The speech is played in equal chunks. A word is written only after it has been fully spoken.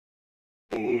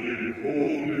Holy,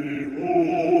 holy,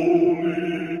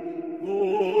 holy,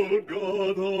 Lord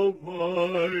God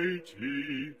Almighty,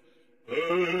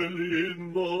 early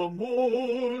in the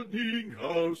morning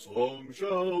our song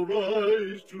shall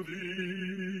rise to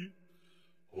thee.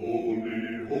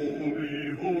 Holy,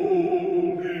 holy,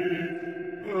 holy,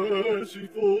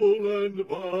 merciful and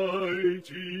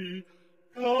mighty,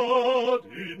 God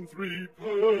in three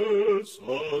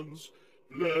persons,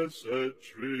 blessed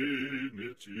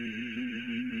Trinity.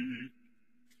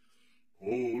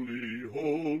 Holy,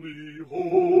 holy,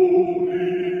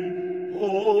 holy,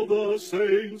 all the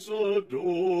saints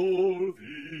adore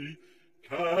thee,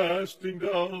 casting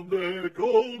down their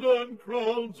golden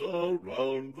crowns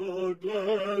around the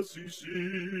glassy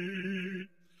sea.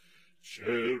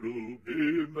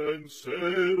 Cherubim and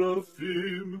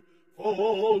seraphim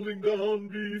falling down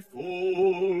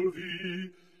before thee,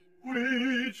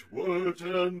 which wert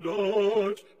and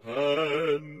art,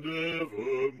 and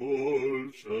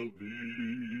evermore shall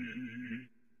be.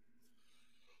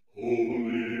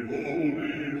 Holy,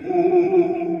 holy,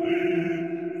 holy,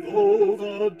 though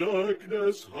the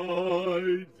darkness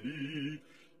hide thee,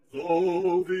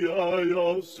 though the eye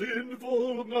of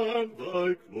sinful man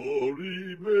thy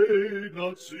glory may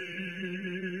not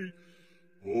see,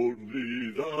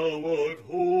 only thou art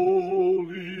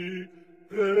holy,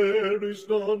 there is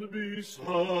none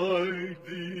beside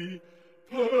thee,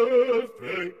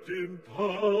 perfect in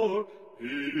power,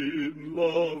 in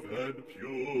love and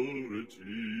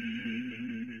purity.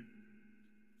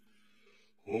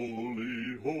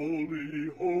 Holy, holy,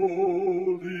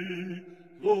 holy,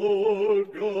 Lord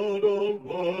God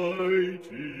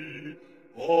Almighty,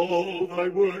 all thy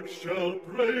works shall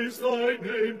praise thy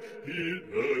name in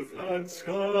earth and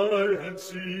sky and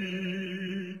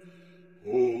sea.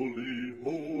 Holy,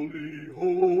 holy,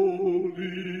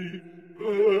 holy,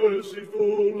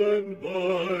 merciful and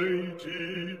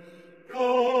mighty,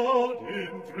 God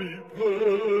in three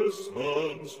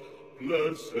persons,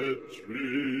 blessed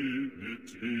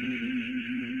Trinity.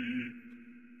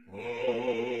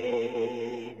 Amen.